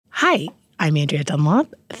Hi, I'm Andrea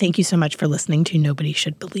Dunlop. Thank you so much for listening to Nobody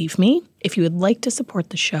Should Believe Me. If you would like to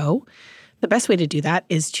support the show, the best way to do that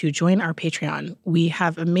is to join our Patreon. We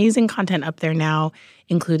have amazing content up there now,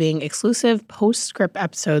 including exclusive postscript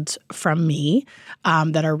episodes from me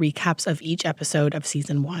that are recaps of each episode of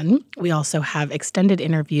season 1. We also have extended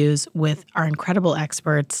interviews with our incredible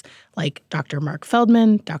experts like Dr. Mark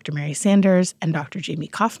Feldman, Dr. Mary Sanders, and Dr. Jamie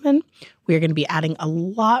Kaufman. We are going to be adding a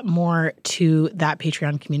lot more to that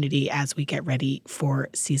Patreon community as we get ready for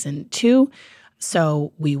season 2.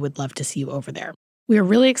 So we would love to see you over there. We are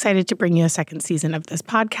really excited to bring you a second season of this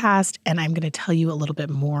podcast, and I'm going to tell you a little bit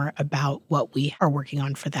more about what we are working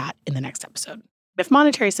on for that in the next episode. If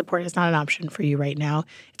monetary support is not an option for you right now,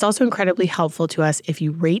 it's also incredibly helpful to us if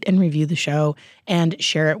you rate and review the show and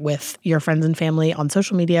share it with your friends and family on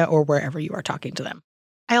social media or wherever you are talking to them.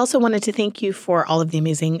 I also wanted to thank you for all of the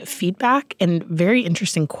amazing feedback and very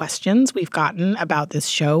interesting questions we've gotten about this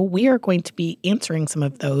show. We are going to be answering some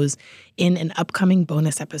of those in an upcoming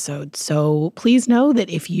bonus episode. So please know that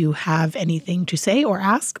if you have anything to say or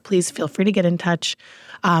ask, please feel free to get in touch.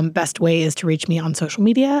 Best way is to reach me on social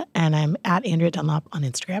media, and I'm at Andrea Dunlop on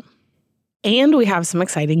Instagram. And we have some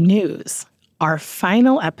exciting news. Our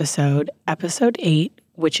final episode, episode 8,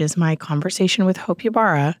 which is my conversation with Hope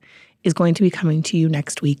Ybarra, is going to be coming to you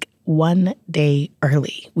next week, one day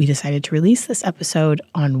early. We decided to release this episode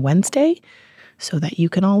on Wednesday so that you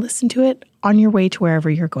can all listen to it on your way to wherever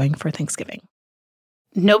you're going for Thanksgiving.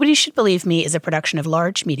 Nobody Should Believe Me is a production of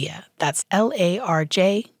Large Media. That's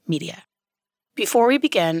LARJ Media. Before we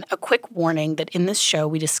begin, a quick warning that in this show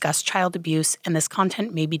we discuss child abuse and this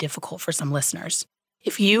content may be difficult for some listeners.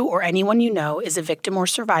 If you or anyone you know is a victim or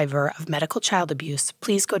survivor of medical child abuse,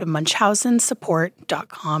 please go to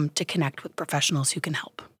munchausensupport.com to connect with professionals who can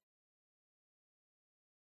help.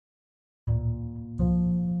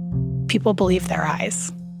 People believe their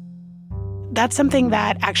eyes. That's something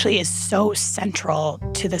that actually is so central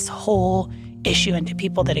to this whole issue and to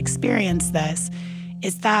people that experience this,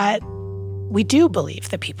 is that we do believe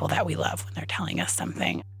the people that we love when they're telling us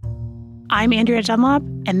something. I'm Andrea Dunlop,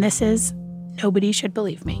 and this is Nobody Should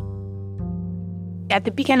Believe Me. At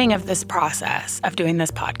the beginning of this process of doing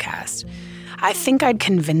this podcast, I think I'd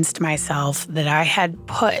convinced myself that I had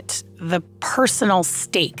put the personal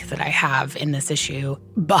stake that I have in this issue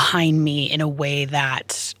behind me in a way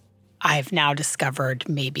that I've now discovered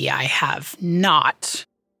maybe I have not.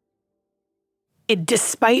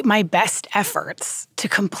 Despite my best efforts to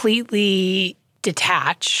completely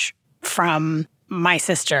detach from my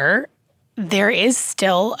sister, there is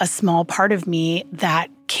still a small part of me that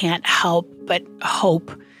can't help but hope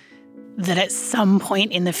that at some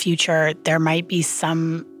point in the future, there might be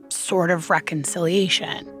some sort of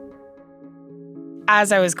reconciliation.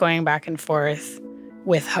 As I was going back and forth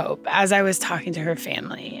with Hope, as I was talking to her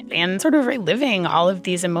family and sort of reliving all of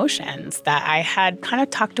these emotions that I had kind of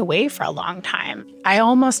tucked away for a long time, I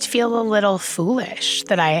almost feel a little foolish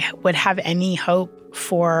that I would have any hope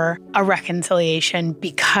for a reconciliation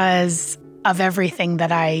because of everything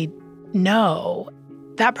that I know.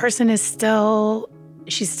 That person is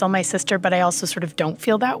she's still my sister, but I also sort of don't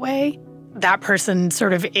feel that way. That person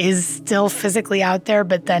sort of is still physically out there,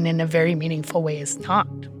 but then in a very meaningful way is not.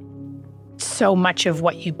 So much of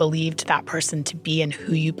what you believed that person to be and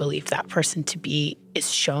who you believed that person to be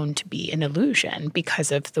is shown to be an illusion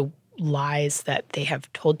because of the lies that they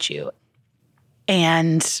have told you.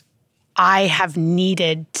 And I have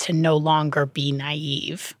needed to no longer be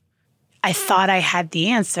naive. I thought I had the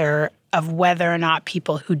answer of whether or not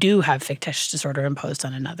people who do have fictitious disorder imposed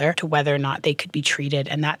on another, to whether or not they could be treated,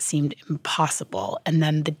 and that seemed impossible. And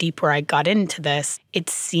then the deeper I got into this, it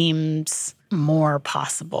seems more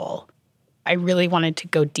possible. I really wanted to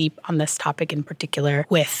go deep on this topic in particular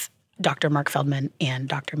with Dr. Mark Feldman and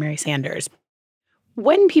Dr. Mary Sanders.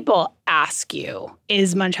 When people ask you,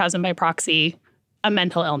 is Munchausen by proxy a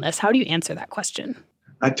mental illness, how do you answer that question?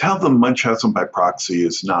 I tell them Munchausen by proxy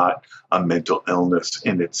is not a mental illness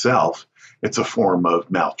in itself. It's a form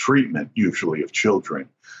of maltreatment, usually of children.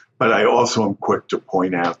 But I also am quick to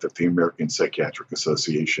point out that the American Psychiatric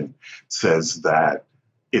Association says that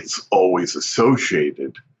it's always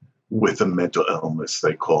associated with a mental illness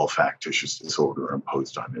they call factitious disorder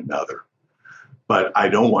imposed on another. But I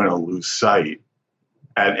don't want to lose sight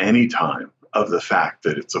at any time of the fact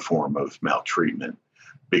that it's a form of maltreatment,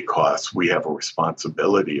 because we have a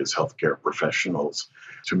responsibility as healthcare professionals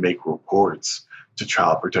to make reports to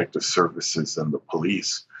Child Protective Services and the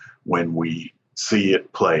police when we see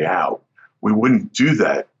it play out. We wouldn't do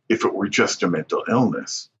that if it were just a mental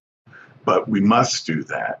illness, but we must do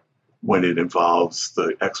that when it involves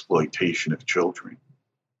the exploitation of children.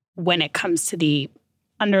 When it comes to the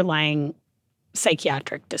underlying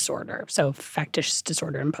psychiatric disorder, so factitious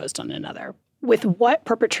disorder imposed on another, with what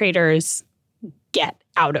perpetrators get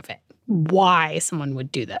out of it, why someone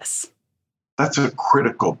would do this. That's a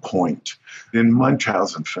critical point. In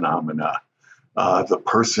Munchausen phenomena, the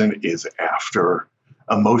person is after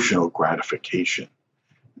emotional gratification,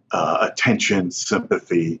 attention,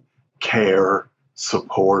 sympathy, care,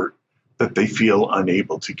 support that they feel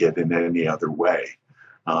unable to get in any other way.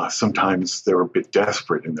 Sometimes they're a bit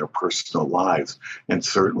desperate in their personal lives, and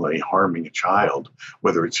certainly harming a child,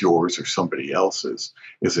 whether it's yours or somebody else's,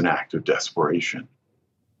 is an act of desperation.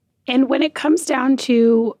 And when it comes down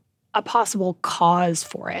to a possible cause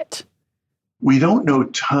for it, we don't know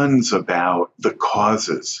tons about the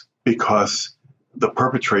causes because the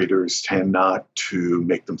perpetrators tend not to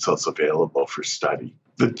make themselves available for study.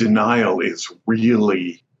 The denial is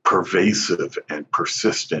really pervasive and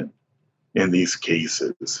persistent in these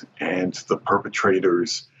cases, and the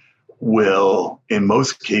perpetrators will, in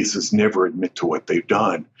most cases, never admit to what they've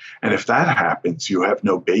done. And if that happens, you have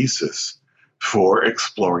no basis for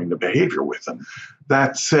exploring the behavior with them.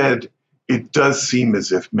 That said, it does seem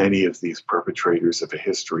as if many of these perpetrators have a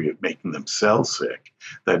history of making themselves sick.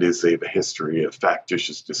 That is, they have a history of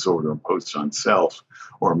factitious disorder imposed on self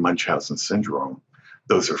or Munchausen syndrome.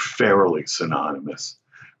 Those are fairly synonymous.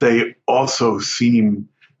 They also seem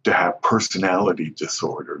to have personality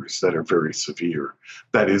disorders that are very severe.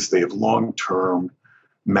 That is, they have long-term,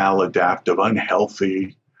 maladaptive,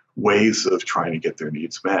 unhealthy ways of trying to get their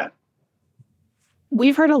needs met.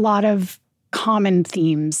 We've heard a lot of common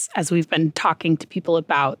themes as we've been talking to people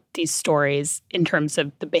about these stories in terms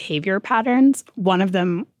of the behavior patterns. One of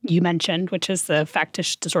them you mentioned, which is the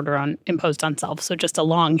factitious disorder imposed on self. So just a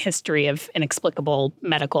long history of inexplicable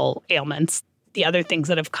medical ailments. The other things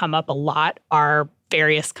that have come up a lot are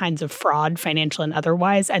various kinds of fraud, financial and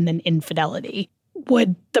otherwise, and then infidelity.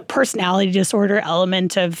 Would the personality disorder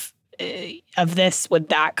element of this, would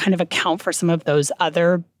that kind of account for some of those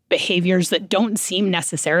other behaviors that don't seem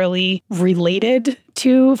necessarily related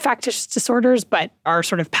to factitious disorders, but are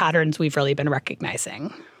sort of patterns we've really been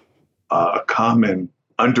recognizing? A common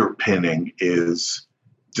underpinning is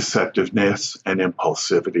deceptiveness and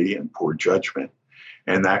impulsivity and poor judgment.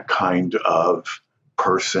 And that kind of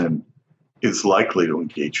person is likely to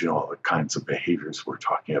engage in all the kinds of behaviors we're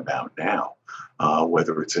talking about now,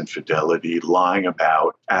 whether it's infidelity, lying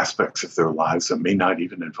about aspects of their lives that may not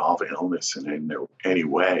even involve illness in any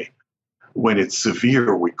way. When it's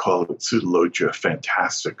severe, we call it pseudologia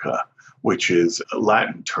fantastica, which is a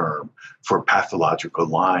Latin term for pathological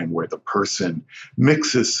lying, where the person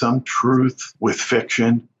mixes some truth with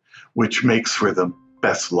fiction, which makes for the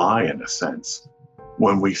best lie in a sense.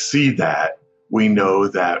 When we see that, we know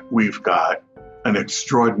that we've got an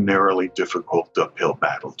extraordinarily difficult uphill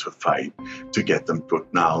battle to fight to get them to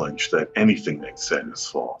acknowledge that anything they said is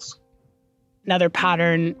false. Another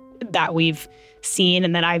pattern that we've seen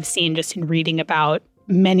and that I've seen just in reading about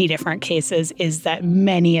many different cases is that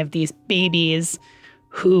many of these babies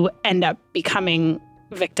who end up becoming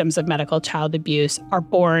victims of medical child abuse are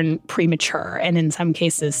born premature and in some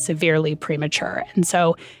cases severely premature. And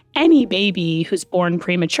so any baby who's born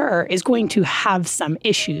premature is going to have some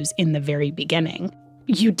issues in the very beginning.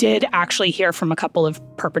 You did actually hear from a couple of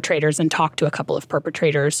perpetrators and talk to a couple of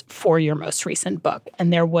perpetrators for your most recent book.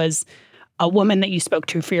 And there was a woman that you spoke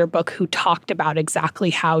to for your book who talked about exactly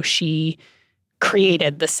how she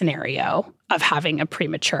created the scenario of having a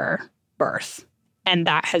premature birth. And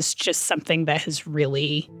that has just something that has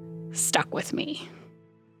really stuck with me.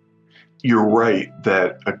 You're right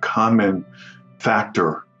that a common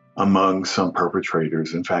factor among some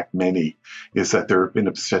perpetrators, in fact, many, is that there have been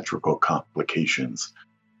obstetrical complications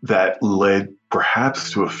that led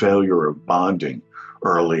perhaps to a failure of bonding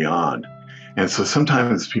early on. And so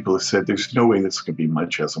sometimes people have said there's no way this could be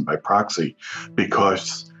Munchausen by proxy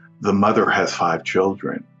because the mother has 5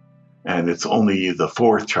 children and it's only the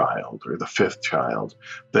 4th child or the 5th child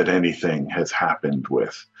that anything has happened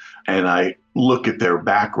with. And I look at their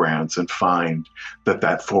backgrounds and find that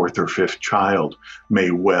that 4th or 5th child may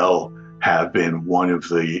well have been one of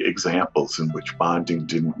the examples in which bonding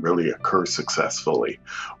didn't really occur successfully,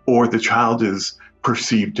 or the child is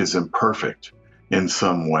perceived as imperfect in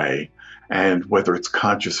some way. And whether it's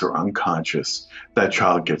conscious or unconscious, that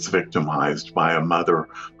child gets victimized by a mother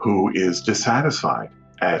who is dissatisfied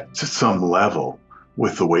at some level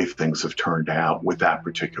with the way things have turned out with that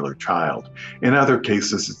particular child. In other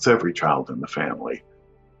cases, it's every child in the family.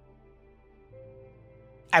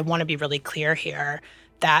 I want to be really clear here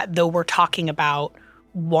that though we're talking about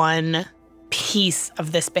one piece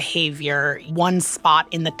of this behavior, one spot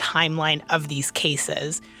in the timeline of these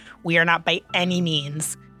cases, We are not by any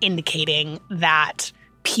means indicating that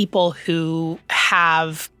people who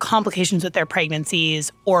have complications with their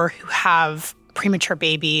pregnancies or who have premature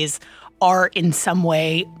babies are in some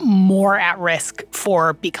way more at risk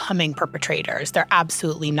for becoming perpetrators. They're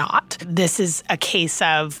absolutely not. This is a case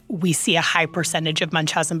of we see a high percentage of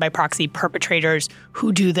Munchausen by proxy perpetrators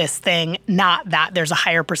who do this thing, not that there's a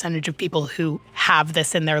higher percentage of people who have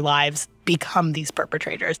this in their lives become these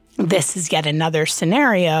perpetrators. This is yet another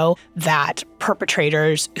scenario that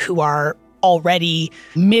perpetrators who are already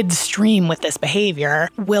midstream with this behavior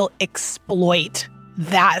will exploit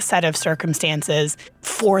that set of circumstances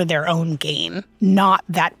for their own gain, not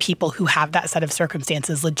that people who have that set of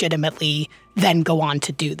circumstances legitimately then go on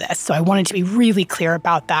to do this. So I wanted to be really clear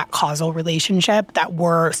about that causal relationship that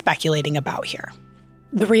we're speculating about here.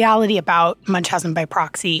 The reality about Munchausen by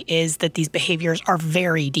proxy is that these behaviors are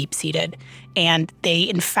very deep-seated, and they,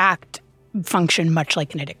 in fact, function much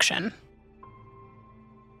like an addiction.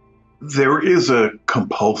 There is a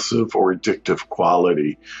compulsive or addictive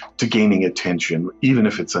quality to gaining attention, even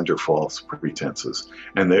if it's under false pretenses.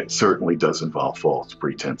 And that certainly does involve false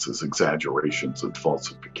pretenses, exaggerations, and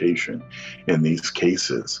falsification in these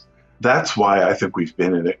cases. That's why I think we've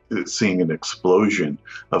been seeing an explosion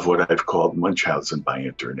of what I've called Munchausen by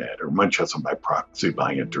internet or Munchausen by proxy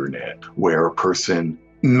by internet, where a person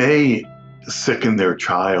may sicken their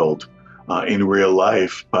child in real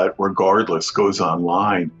life, but regardless goes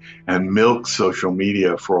online and milks social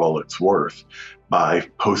media for all it's worth by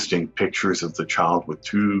posting pictures of the child with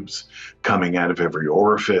tubes coming out of every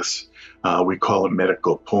orifice. We call it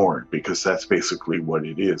medical porn because that's basically what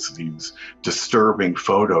it is. These disturbing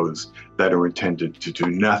photos that are intended to do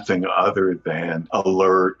nothing other than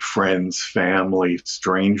alert friends, family,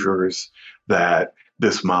 strangers that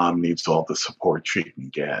this mom needs all the support she can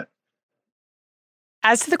get.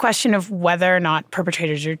 As to the question of whether or not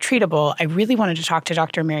perpetrators are treatable, I really wanted to talk to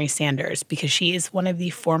Dr. Mary Sanders because she is one of the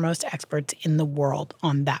foremost experts in the world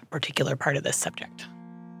on that particular part of this subject.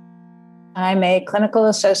 I'm a clinical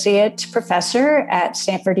associate professor at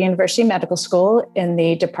Stanford University Medical School in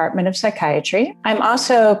the Department of Psychiatry. I'm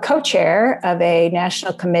also co-chair of a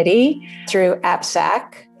national committee through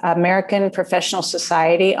APSAC, American Professional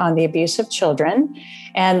Society on the Abuse of Children.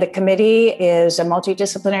 And the committee is a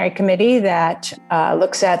multidisciplinary committee that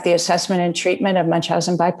looks at the assessment and treatment of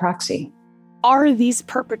Munchausen by proxy. Are these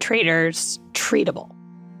perpetrators treatable?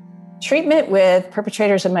 Treatment with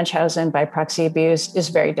perpetrators of Munchausen by proxy abuse is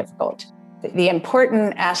very difficult. The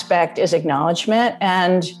important aspect is acknowledgement.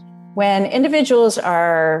 And when individuals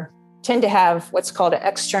tend to have what's called an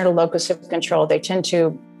external locus of control, they tend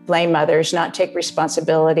to blame others, not take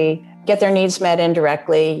responsibility, get their needs met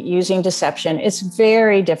indirectly using deception. It's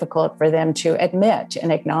very difficult for them to admit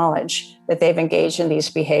and acknowledge that they've engaged in these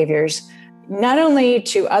behaviors, not only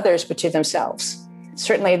to others, but to themselves.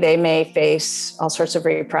 Certainly, they may face all sorts of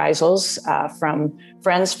reprisals from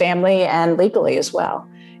friends, family, and legally as well.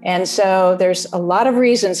 And so there's a lot of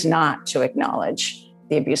reasons not to acknowledge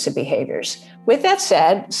the abusive behaviors. With that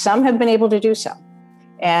said, some have been able to do so.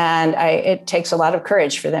 And it takes a lot of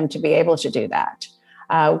courage for them to be able to do that.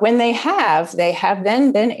 When they have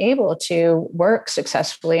then been able to work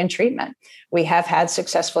successfully in treatment. We have had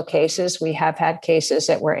successful cases. We have had cases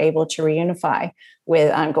that we're able to reunify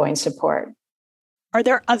with ongoing support. Are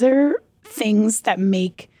there other things that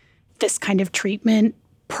make this kind of treatment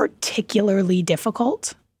particularly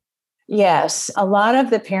difficult? Yes, a lot of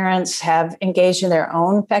the parents have engaged in their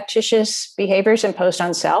own factitious behaviors imposed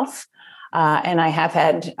on self. And I have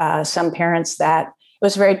had some parents that it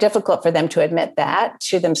was very difficult for them to admit that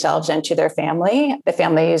to themselves and to their family. The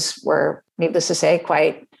families were, needless to say,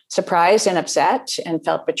 quite surprised and upset and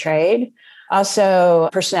felt betrayed. Also,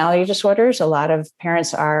 personality disorders. A lot of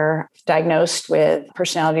parents are diagnosed with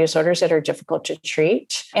personality disorders that are difficult to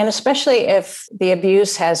treat. And especially if the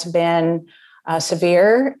abuse has been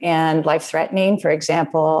severe and life-threatening, for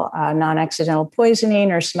example, non-accidental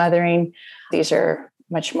poisoning or smothering. These are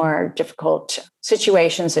much more difficult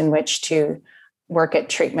situations in which to work at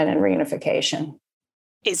treatment and reunification.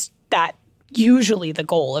 Is that usually the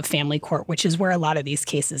goal of family court, which is where a lot of these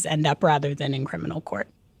cases end up rather than in criminal court,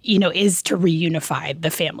 is to reunify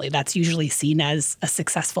the family? That's usually seen as a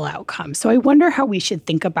successful outcome. So I wonder how we should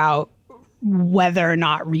think about whether or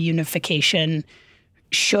not reunification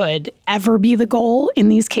should ever be the goal in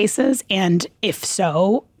these cases, and if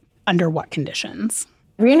so, under what conditions?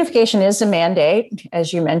 Reunification is a mandate,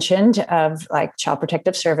 as you mentioned, of Child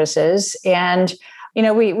Protective Services. And,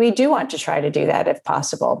 we do want to try to do that if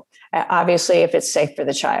possible, obviously, if it's safe for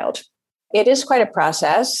the child. It is quite a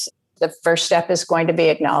process. The first step is going to be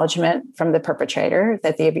acknowledgement from the perpetrator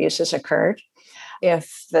that the abuse has occurred.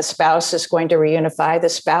 If the spouse is going to reunify, the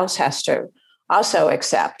spouse has to also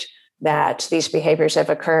accept that these behaviors have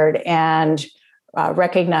occurred and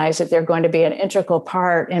recognize that they're going to be an integral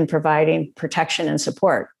part in providing protection and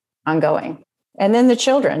support ongoing. And then the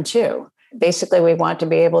children, too. Basically, we want to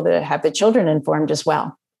be able to have the children informed as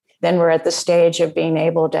well. Then we're at the stage of being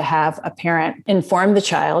able to have a parent inform the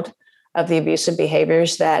child of the abusive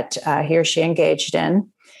behaviors that he or she engaged in,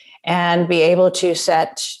 and be able to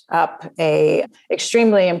set up a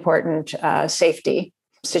extremely important safety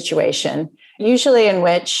situation, usually in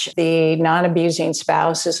which the non-abusing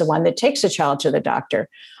spouse is the one that takes the child to the doctor.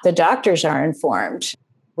 The doctors are informed.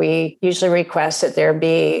 We usually request that there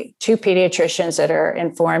be 2 pediatricians that are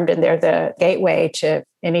informed, and they're the gateway to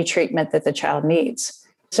any treatment that the child needs.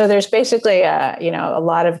 So there's basically a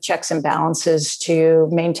lot of checks and balances to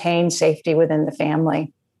maintain safety within the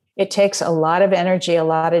family. It takes a lot of energy, a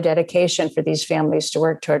lot of dedication for these families to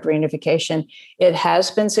work toward reunification. It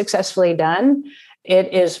has been successfully done.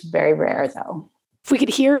 It is very rare, though. If we could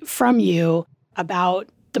hear from you about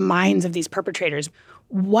the minds of these perpetrators,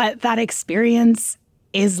 what that experience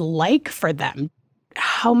is like for them,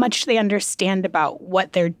 how much they understand about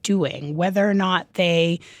what they're doing, whether or not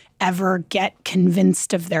they ever get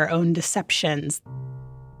convinced of their own deceptions.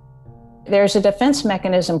 There's a defense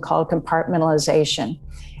mechanism called compartmentalization.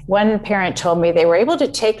 One parent told me they were able to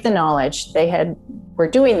take the knowledge were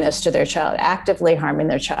doing this to their child, actively harming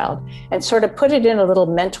their child, and sort of put it in a little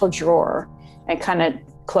mental drawer and kind of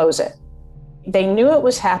close it. They knew it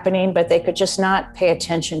was happening, but they could just not pay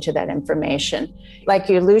attention to that information. Like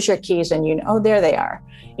you lose your keys and there they are.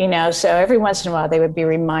 So every once in a while they would be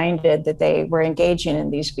reminded that they were engaging in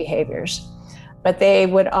these behaviors. But they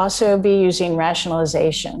would also be using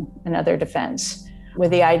rationalization, another defense, with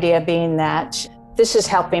the idea being that this is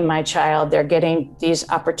helping my child. They're getting these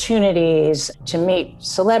opportunities to meet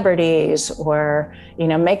celebrities or,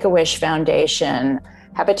 Make-A-Wish Foundation,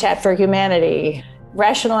 Habitat for Humanity,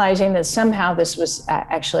 rationalizing that somehow this was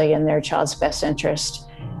actually in their child's best interest.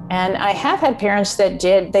 And I have had parents that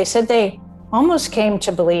they said they almost came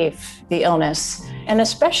to believe the illness. And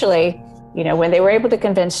especially, when they were able to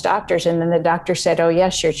convince doctors and then the doctor said, oh,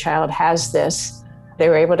 yes, your child has this, they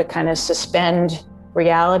were able to kind of suspend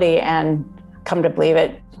reality and come to believe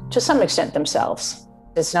it to some extent themselves.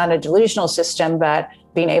 It's not a delusional system, but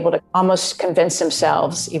being able to almost convince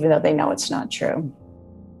themselves, even though they know it's not true.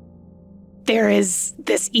 There is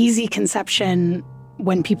this easy conception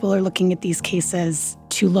when people are looking at these cases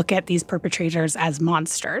to look at these perpetrators as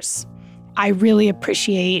monsters. I really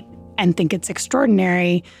appreciate and think it's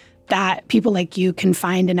extraordinary that people like you can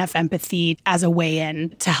find enough empathy as a way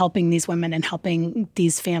in to helping these women and helping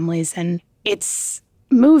these families. And it's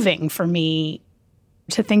moving for me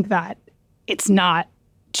to think that it's not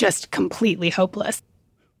just completely hopeless.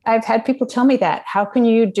 I've had people tell me that. How can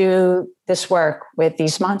you do this work with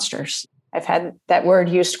these monsters? I've had that word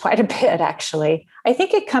used quite a bit, actually. I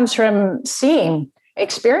think it comes from seeing,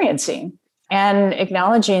 experiencing, and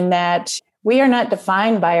acknowledging that we are not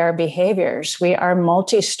defined by our behaviors. We are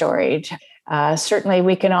multi-storied. Certainly,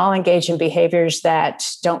 we can all engage in behaviors that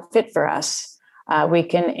don't fit for us. We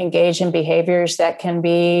can engage in behaviors that can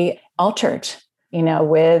be altered,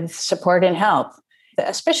 with support and help.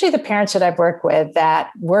 Especially the parents that I've worked with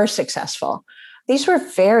that were successful. These were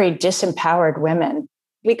very disempowered women.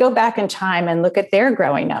 We go back in time and look at their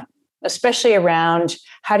growing up, especially around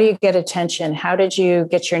how do you get attention? How did you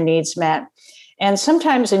get your needs met? And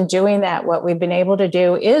sometimes in doing that, what we've been able to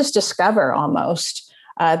do is discover almost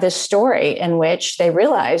this story in which they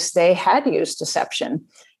realized they had used deception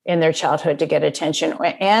in their childhood to get attention.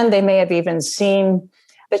 And they may have even seen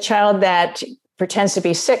the child that pretends to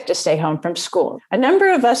be sick to stay home from school. A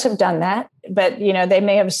number of us have done that, but they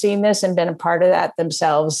may have seen this and been a part of that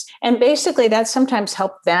themselves. And basically that sometimes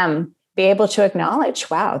helped them be able to acknowledge,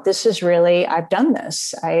 wow, this is really, I've done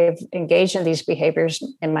this. I've engaged in these behaviors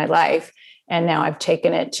in my life. And now I've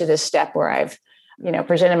taken it to this step where I've,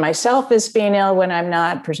 presented myself as being ill when I'm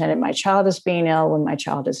not, presented my child as being ill when my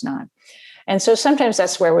child is not. And so sometimes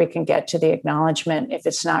that's where we can get to the acknowledgement if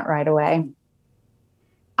it's not right away.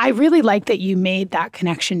 I really like that you made that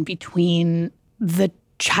connection between the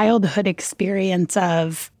childhood experience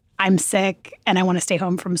of I'm sick and I want to stay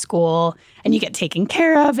home from school and you get taken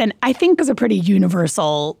care of. And I think is a pretty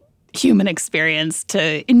universal human experience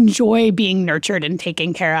to enjoy being nurtured and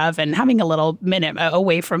taken care of and having a little minute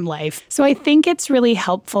away from life. So I think it's really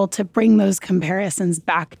helpful to bring those comparisons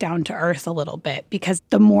back down to earth a little bit, because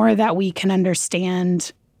the more that we can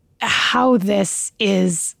understand how this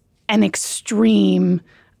is an extreme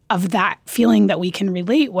of that feeling that we can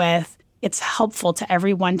relate with, it's helpful to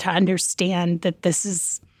everyone to understand that this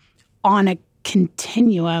is on a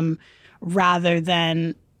continuum rather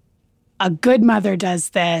than a good mother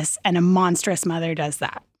does this and a monstrous mother does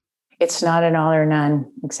that. It's not an all or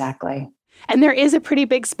none, exactly. And there is a pretty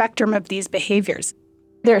big spectrum of these behaviors.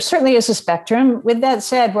 There certainly is a spectrum. With that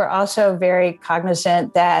said, we're also very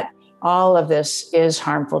cognizant that all of this is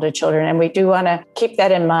harmful to children, and we do want to keep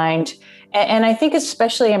that in mind. And I think it's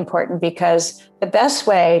especially important because the best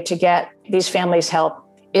way to get these families help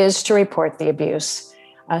is to report the abuse.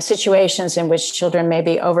 Situations in which children may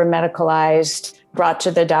be over-medicalized, brought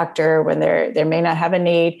to the doctor when they may not have a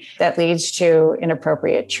need, that leads to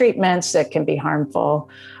inappropriate treatments that can be harmful,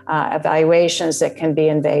 evaluations that can be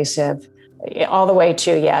invasive, all the way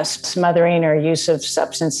to, yes, smothering or use of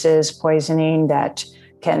substances, poisoning that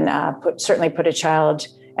can certainly put a child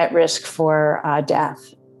at risk for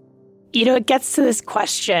death. You know, it gets to this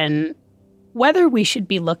question whether we should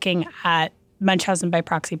be looking at Munchausen by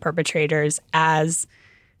proxy perpetrators as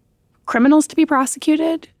criminals to be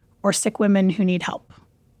prosecuted or sick women who need help.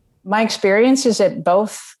 My experience is that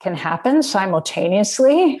both can happen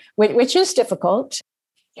simultaneously, which is difficult.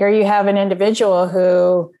 Here you have an individual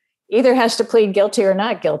who either has to plead guilty or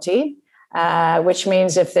not guilty, which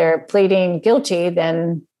means if they're pleading guilty,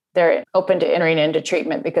 then they're open to entering into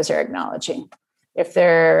treatment because they're acknowledging. If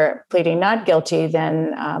they're pleading not guilty,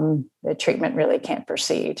 then the treatment really can't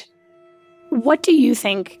proceed. What do you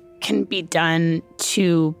think can be done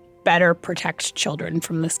to better protect children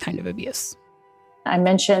from this kind of abuse? I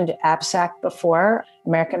mentioned APSAC before,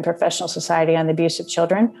 American Professional Society on the Abuse of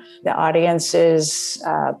Children. The audience is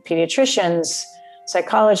pediatricians,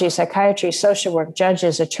 psychology, psychiatry, social work,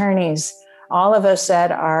 judges, attorneys, all of us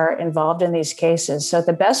that are involved in these cases. So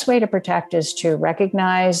the best way to protect is to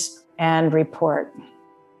recognize and report.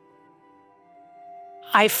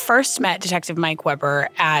 I first met Detective Mike Weber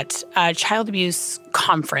at a child abuse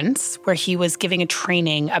conference where he was giving a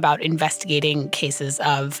training about investigating cases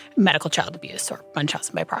of medical child abuse or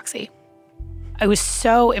Munchausen by proxy. I was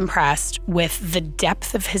so impressed with the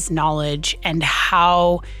depth of his knowledge and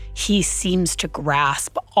how he seems to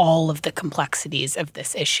grasp all of the complexities of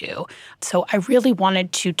this issue. So I really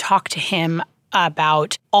wanted to talk to him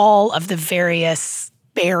about all of the various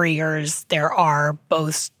barriers there are,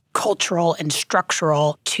 both cultural and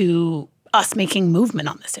structural, to us making movement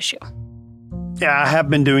on this issue. Yeah, I have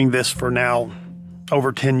been doing this for now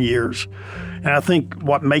over 10 years. And I think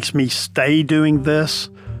what makes me stay doing this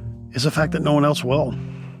is the fact that no one else will.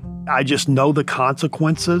 I just know the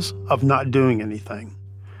consequences of not doing anything.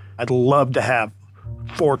 I'd love to have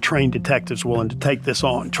 4 trained detectives willing to take this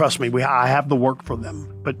on. Trust me, I have the work for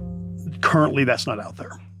them, but currently that's not out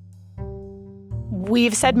there.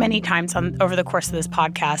 We've said many times over the course of this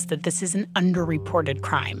podcast that this is an underreported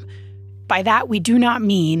crime. By that, we do not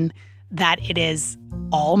mean that it is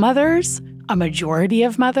all mothers, a majority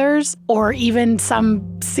of mothers, or even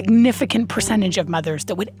some significant percentage of mothers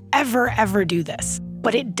that would ever do this.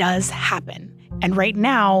 But it does happen. And right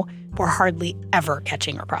now, we're hardly ever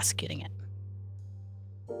catching or prosecuting it.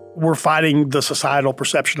 We're fighting the societal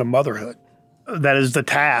perception of motherhood. That is the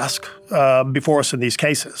task before us in these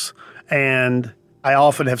cases. And I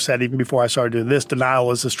often have said, even before I started doing this,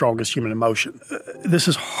 denial is the strongest human emotion. This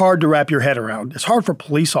is hard to wrap your head around. It's hard for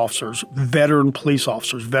police officers, veteran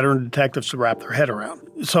detectives to wrap their head around.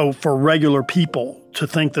 So for regular people to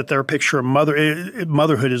think that their picture of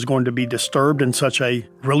motherhood is going to be disturbed in such a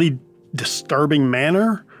really disturbing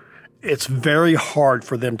manner, it's very hard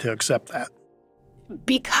for them to accept that.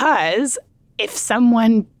 Because if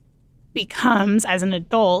someone becomes, as an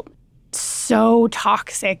adult, so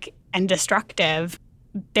toxic and destructive,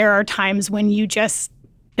 there are times when you just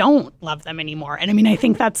don't love them anymore. And I mean, I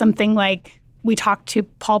think that's something like we talked to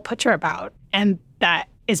Paul Putcher about, and that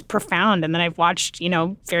is profound. And then I've watched,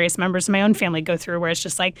 various members of my own family go through where it's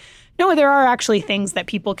just like, no, there are actually things that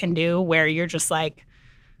people can do where you're just like,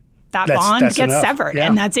 that bond gets enough. Severed. Yeah.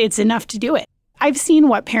 And it's enough to do it. I've seen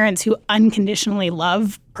what parents who unconditionally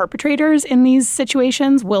love perpetrators in these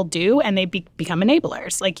situations will do, and they become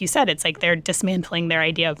enablers. Like you said, it's like they're dismantling their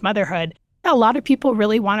idea of motherhood. A lot of people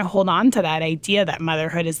really want to hold on to that idea that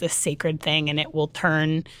motherhood is this sacred thing and it will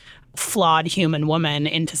turn flawed human woman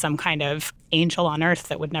into some kind of angel on earth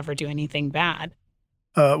that would never do anything bad.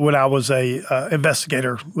 When I was a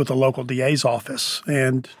investigator with the local DA's office,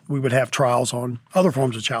 and we would have trials on other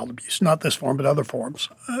forms of child abuse, not this form, but other forms.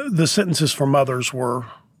 The sentences for mothers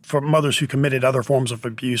who committed other forms of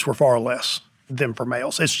abuse were far less than for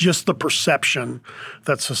males. It's just the perception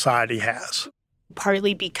that society has.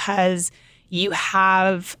 Partly because you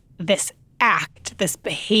have this act, this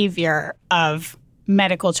behavior of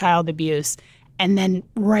medical child abuse, And then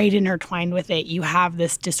right intertwined with it, you have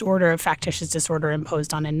this disorder, of factitious disorder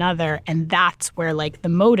imposed on another. And that's where like the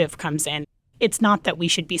motive comes in. It's not that we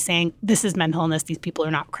should be saying this is mental illness, these people are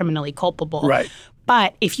not criminally culpable. Right.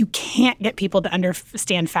 But if you can't get people to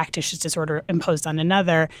understand factitious disorder imposed on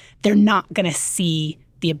another, they're not going to see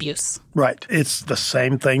the abuse. Right. It's the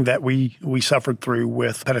same thing that we suffered through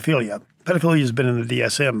with pedophilia. Pedophilia has been in the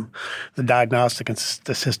DSM, the Diagnostic and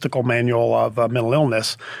Statistical Manual of Mental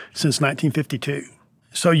Illness, since 1952.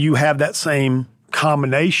 So you have that same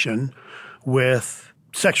combination with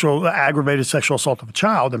aggravated sexual assault of a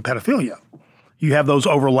child and pedophilia. You have those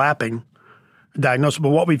overlapping diagnoses. But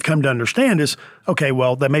what we've come to understand is, okay,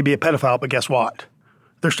 well, they may be a pedophile, but guess what?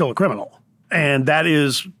 They're still a criminal. And that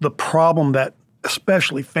is the problem that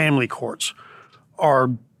especially family courts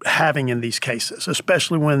are having in these cases,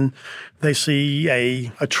 especially when they see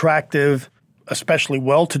a attractive, especially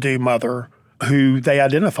well-to-do mother who they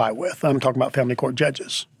identify with. I'm talking about family court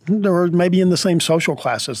judges. They're maybe in the same social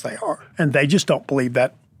class as they are, and they just don't believe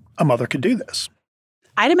that a mother could do this.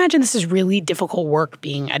 I'd imagine this is really difficult work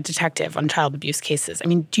being a detective on child abuse cases. I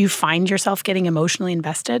mean, do you find yourself getting emotionally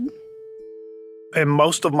invested? In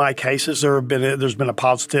most of my cases, there's been a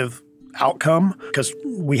positive outcome, because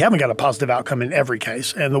we haven't got a positive outcome in every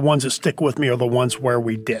case. And the ones that stick with me are the ones where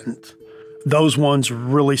we didn't. Those ones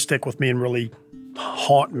really stick with me and really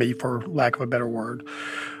haunt me, for lack of a better word.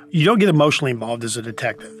 You don't get emotionally involved as a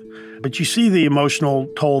detective, but you see the emotional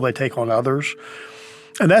toll they take on others,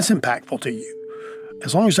 and that's impactful to you.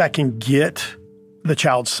 As long as I can get the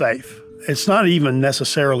child safe, it's not even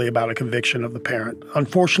necessarily about a conviction of the parent.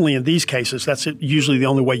 Unfortunately, in these cases, that's usually the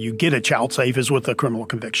only way you get a child safe is with a criminal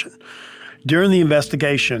conviction. During the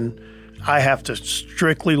investigation, I have to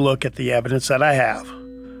strictly look at the evidence that I have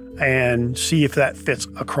and see if that fits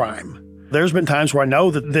a crime. There's been times where I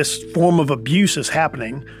know that this form of abuse is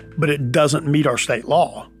happening, but it doesn't meet our state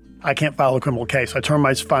law. I can't file a criminal case. I turn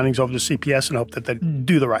my findings over to CPS and hope that they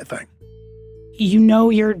do the right thing. You know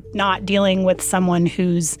you're not dealing with someone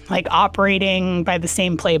who's like operating by the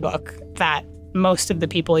same playbook that most of the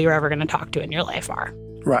people you're ever going to talk to in your life are.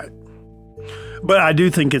 Right. But I do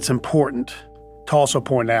think it's important to also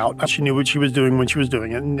point out she knew what she was doing when she was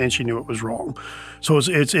doing it, and she knew it was wrong. So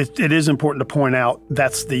it is important to point out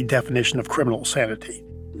that's the definition of criminal sanity.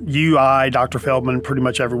 You, I, Dr. Feldman, pretty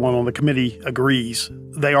much everyone on the committee agrees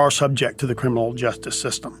they are subject to the criminal justice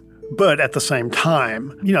system. But at the same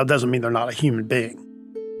time, it doesn't mean they're not a human being.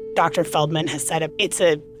 Dr. Feldman has said it's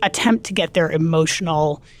an attempt to get their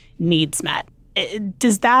emotional needs met.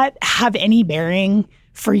 Does that have any bearing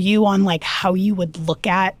for you on like how you would look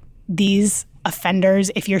at these offenders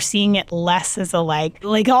if you're seeing it less as a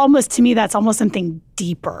like almost, to me, that's almost something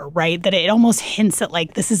deeper, right? That it almost hints at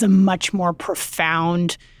like this is a much more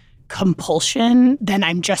profound compulsion than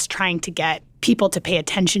I'm just trying to get people to pay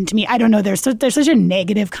attention to me. I don't know. There's such a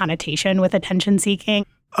negative connotation with attention seeking.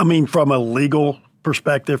 I mean, from a legal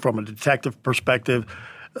perspective, from a detective perspective,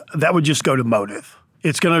 that would just go to motive.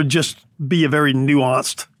 It's going to just be a very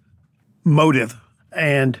nuanced motive.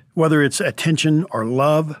 And whether it's attention or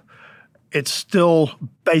love, it's still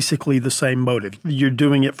basically the same motive. You're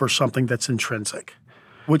doing it for something that's intrinsic,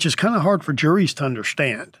 which is kind of hard for juries to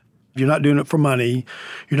understand. You're not doing it for money.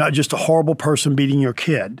 You're not just a horrible person beating your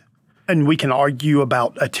kid. And we can argue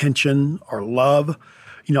about attention or love.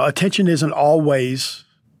 Attention isn't always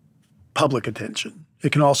public attention.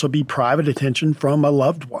 It can also be private attention from a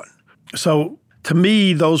loved one. So to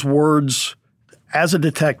me, those words, as a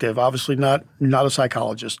detective, obviously not a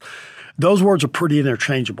psychologist, those words are pretty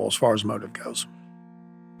interchangeable as far as motive goes.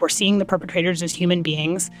 We're seeing the perpetrators as human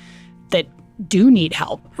beings that do need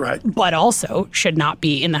help, right, but also should not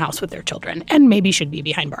be in the house with their children and maybe should be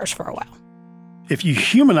behind bars for a while. If you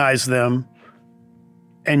humanize them,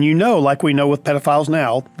 and like we know with pedophiles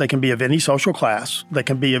now, they can be of any social class, they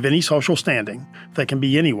can be of any social standing, they can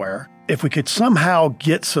be anywhere. If we could somehow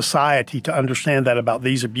get society to understand that about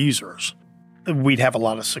these abusers, we'd have a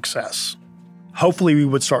lot of success. Hopefully we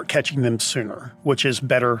would start catching them sooner, which is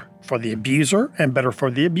better for the abuser and better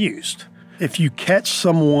for the abused. If you catch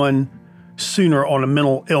someone sooner on a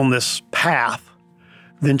mental illness path,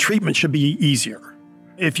 then treatment should be easier.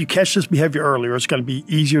 If you catch this behavior earlier, it's going to be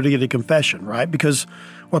easier to get a confession, right? Because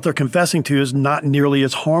what they're confessing to is not nearly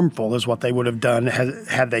as harmful as what they would have done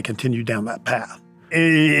had they continued down that path.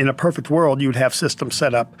 In a perfect world, you would have systems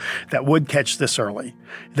set up that would catch this early,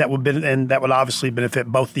 that would obviously benefit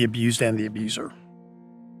both the abused and the abuser.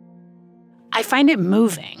 I find it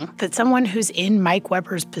moving that someone who's in Mike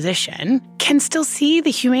Weber's position can still see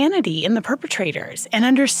the humanity in the perpetrators and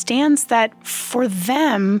understands that for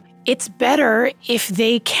them, it's better if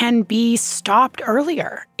they can be stopped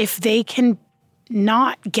earlier, if they can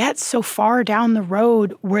not get so far down the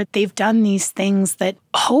road where they've done these things that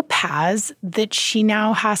Hope has, that she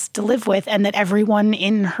now has to live with, and that everyone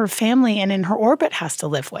in her family and in her orbit has to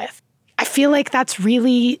live with. I feel like that's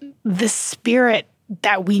really the spirit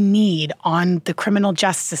that we need on the criminal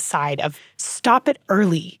justice side of stop it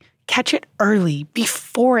early, catch it early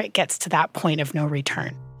before it gets to that point of no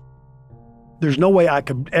return. There's no way I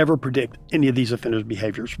could ever predict any of these offenders'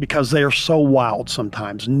 behaviors because they are so wild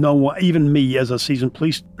sometimes. No one, even me as a seasoned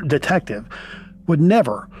police detective, would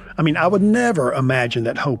never. I would never imagine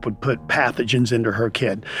that Hope would put pathogens into her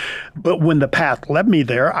kid. But when the path led me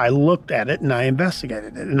there, I looked at it and I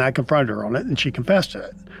investigated it and I confronted her on it and she confessed to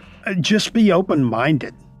it. Just be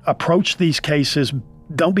open-minded. Approach these cases.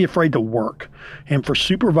 Don't be afraid to work. And for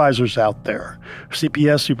supervisors out there,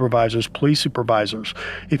 CPS supervisors, police supervisors,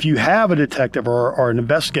 if you have a detective or an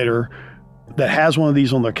investigator that has one of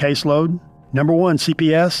these on their caseload, number one,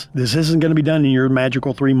 CPS, this isn't going to be done in your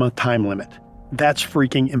magical 3-month time limit. That's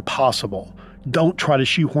freaking impossible. Don't try to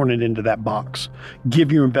shoehorn it into that box.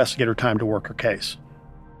 Give your investigator time to work her case.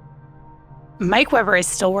 Mike Weber is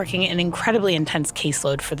still working an incredibly intense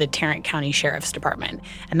caseload for the Tarrant County Sheriff's Department,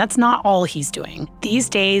 and that's not all he's doing. These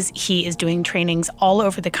days, he is doing trainings all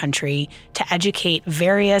over the country to educate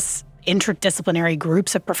various interdisciplinary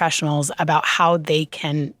groups of professionals about how they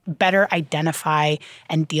can better identify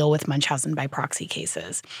and deal with Munchausen by proxy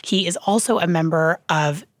cases. He is also a member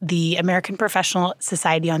of the American Professional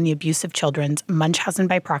Society on the Abuse of Children's Munchausen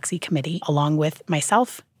by Proxy Committee, along with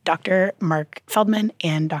myself, Dr. Mark Feldman,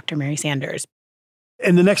 and Dr. Mary Sanders.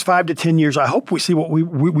 In the next 5 to 10 years, I hope we see what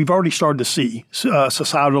we've already started to see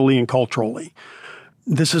societally and culturally.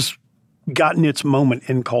 This has gotten its moment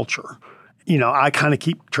in culture. I kind of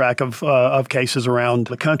keep track of cases around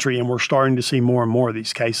the country, and we're starting to see more and more of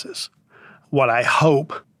these cases. What I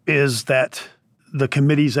hope is that the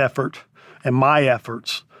committee's effort and my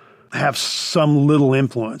efforts have some little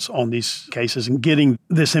influence on these cases and getting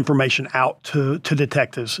this information out to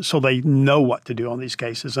detectives so they know what to do on these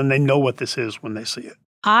cases and they know what this is when they see it.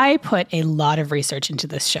 I put a lot of research into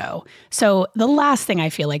this show. So the last thing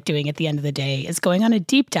I feel like doing at the end of the day is going on a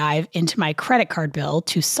deep dive into my credit card bill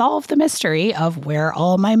to solve the mystery of where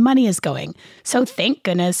all my money is going. So thank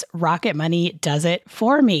goodness Rocket Money does it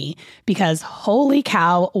for me, because holy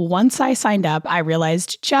cow, once I signed up, I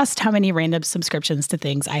realized just how many random subscriptions to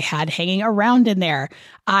things I had hanging around in there.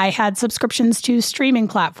 I had subscriptions to streaming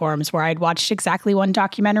platforms where I'd watched exactly one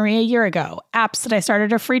documentary a year ago, apps that I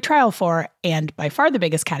started a free trial for, and by far the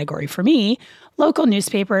biggest category for me, local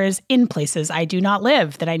newspapers in places I do not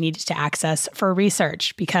live that I needed to access for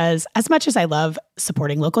research. Because as much as I love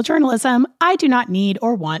supporting local journalism, I do not need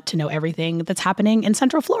or want to know everything that's happening in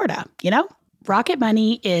Central Florida, Rocket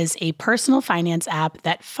Money is a personal finance app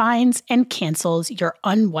that finds and cancels your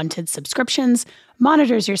unwanted subscriptions,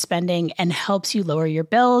 monitors your spending, and helps you lower your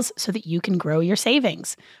bills so that you can grow your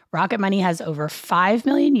savings. Rocket Money has over 5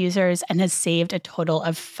 million users and has saved a total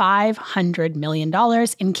of $500 million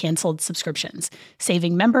in canceled subscriptions,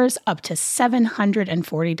 saving members up to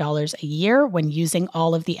 $740 a year when using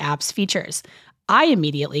all of the app's features. I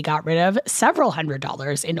immediately got rid of several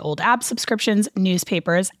 $100s in old app subscriptions,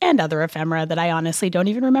 newspapers, and other ephemera that I honestly don't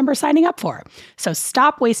even remember signing up for. So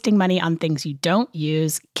stop wasting money on things you don't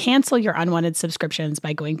use. Cancel your unwanted subscriptions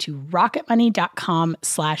by going to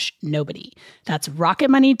rocketmoney.com/nobody. That's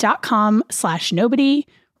rocketmoney.com/nobody.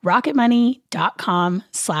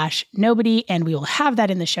 rocketmoney.com/nobody, and we will have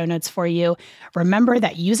that in the show notes for you. Remember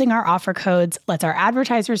that using our offer codes lets our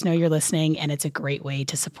advertisers know you're listening, and it's a great way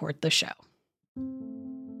to support the show.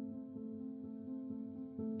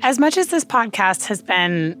 As much as this podcast has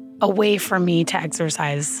been a way for me to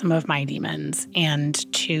exercise some of my demons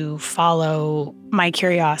and to follow my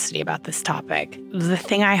curiosity about this topic, the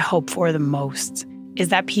thing I hope for the most is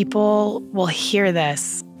that people will hear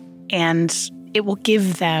this and it will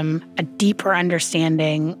give them a deeper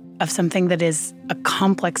understanding of something that is a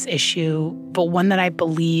complex issue, but one that I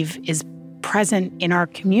believe is present in our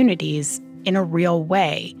communities in a real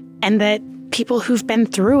way. And that people who've been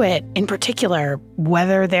through it, in particular,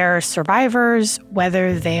 whether they're survivors,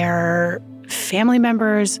 whether they're family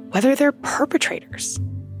members, whether they're perpetrators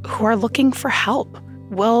who are looking for help,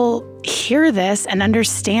 will hear this and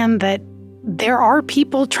understand that there are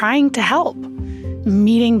people trying to help.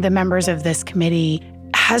 Meeting the members of this committee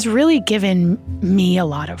has really given me a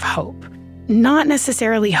lot of hope. Not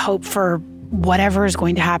necessarily hope for whatever is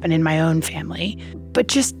going to happen in my own family, but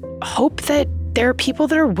just hope that there are people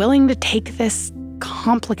that are willing to take this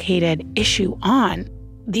complicated issue on.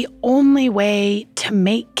 The only way to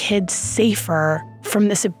make kids safer from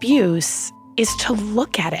this abuse is to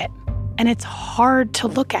look at it And it's hard to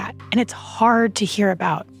look at, and it's hard to hear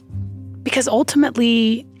about. Because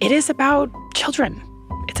ultimately, it is about children.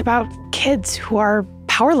 It's about kids who are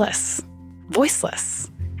powerless,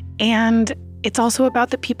 voiceless. And it's also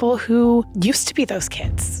about the people who used to be those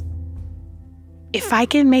kids. If I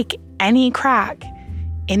can make any crack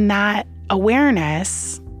in that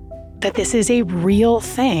awareness that this is a real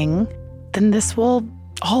thing, then this will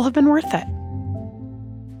all have been worth it.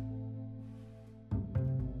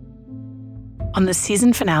 On the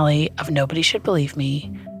season finale of Nobody Should Believe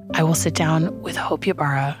Me, I will sit down with Hope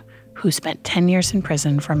Ybarra, who spent 10 years in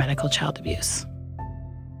prison for medical child abuse.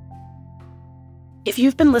 If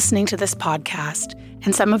you've been listening to this podcast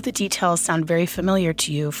and some of the details sound very familiar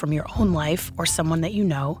to you from your own life or someone that you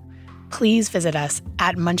know, please visit us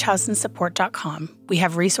at munchausensupport.com. We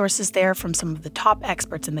have resources there from some of the top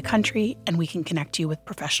experts in the country, and we can connect you with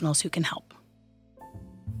professionals who can help.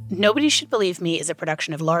 Nobody Should Believe Me is a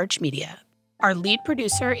production of Large Media. Our lead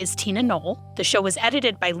producer is Tina Knoll. The show was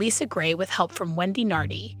edited by Lisa Gray with help from Wendy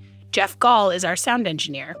Nardi. Jeff Gall is our sound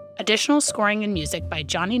engineer. Additional scoring and music by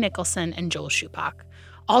Johnny Nicholson and Joel Shupak.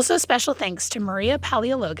 Also special thanks to Maria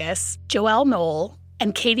Paleologos, Joelle Knoll,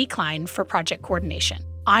 and Katie Klein for project coordination.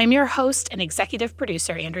 I'm your host and executive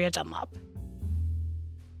producer, Andrea Dunlop.